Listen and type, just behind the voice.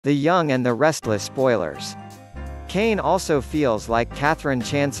The Young and the Restless spoilers. Kane also feels like Katherine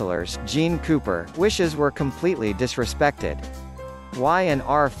Chancellor's Gene Cooper wishes were completely disrespected.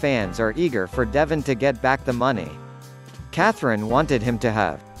 Y&R fans are eager for Devon to get back the money. Katherine wanted him to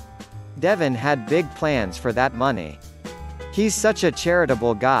have. Devon had big plans for that money. He's such a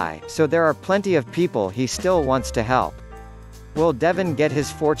charitable guy, so there are plenty of people he still wants to help. Will Devon get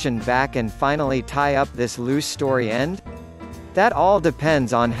his fortune back and finally tie up this loose story end? That all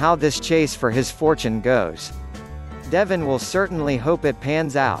depends on how this chase for his fortune goes. Devon will certainly hope it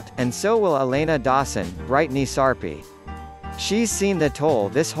pans out, and so will Elena Dawson, Brittany Sarpy. She's seen the toll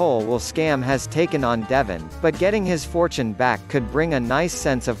this whole scam has taken on Devon, but getting his fortune back could bring a nice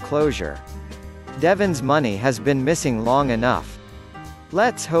sense of closure. Devon's money has been missing long enough.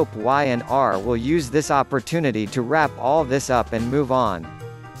 Let's hope Y&R will use this opportunity to wrap all this up and move on.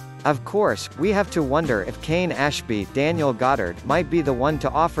 Of course, we have to wonder if Kane Ashby Daniel Goddard might be the one to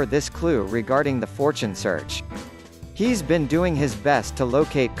offer this clue regarding the fortune search. He's been doing his best to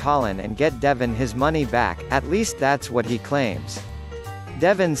locate Colin and get Devon his money back, at least that's what he claims.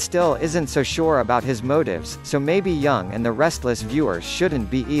 Devon still isn't so sure about his motives, so maybe Young and the Restless viewers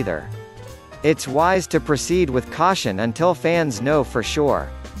shouldn't be either. It's wise to proceed with caution until fans know for sure.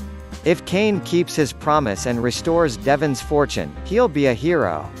 If Kane keeps his promise and restores Devon's fortune, he'll be a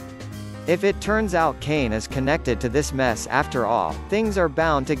hero. If it turns out Kane is connected to this mess after all, things are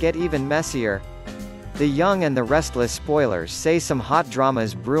bound to get even messier. The Young and the Restless spoilers say some hot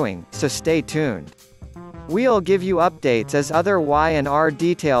drama's brewing, so stay tuned. We'll give you updates as other Y&R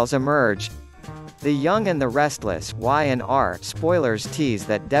details emerge. The Young and the Restless Y&R spoilers tease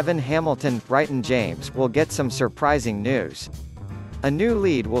that Devon Hamilton Bryton James will get some surprising news. A new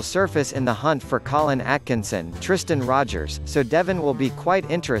lead will surface in the hunt for Colin Atkinson, Tristan Rogers, so Devon will be quite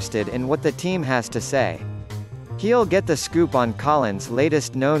interested in what the team has to say. He'll get the scoop on Colin's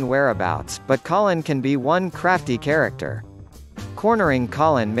latest known whereabouts, but Colin can be one crafty character. Cornering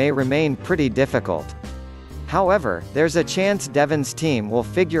Colin may remain pretty difficult. However, there's a chance Devon's team will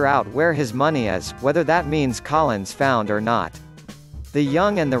figure out where his money is, whether that means Colin's found or not. The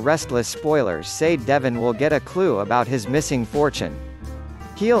Young and the Restless spoilers say Devon will get a clue about his missing fortune.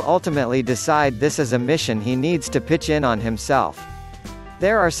 He'll ultimately decide this is a mission he needs to pitch in on himself.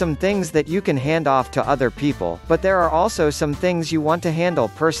 There are some things that you can hand off to other people, but there are also some things you want to handle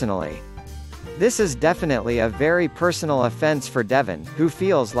personally. This is definitely a very personal offense for Devon, who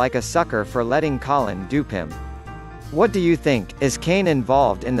feels like a sucker for letting Colin dupe him. What do you think? Is Kane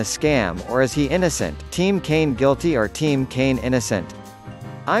involved in the scam or is he innocent? Team Kane guilty or Team Kane innocent?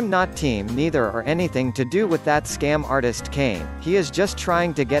 I'm not team neither or anything to do with that scam artist Kane. He is just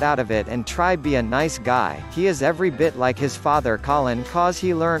trying to get out of it and try be a nice guy. He is every bit like his father Colin, cause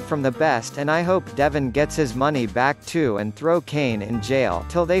he learned from the best, and I hope Devon gets his money back too and throw Kane in jail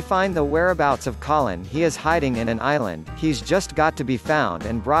till they find the whereabouts of Colin. He is hiding in an island. He's just got to be found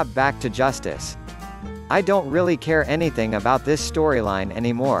and brought back to justice. I don't really care anything about this storyline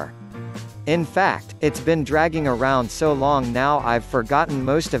anymore. In fact, it's been dragging around so long now I've forgotten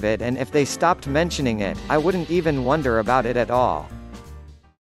most of it, and if they stopped mentioning it, I wouldn't even wonder about it at all.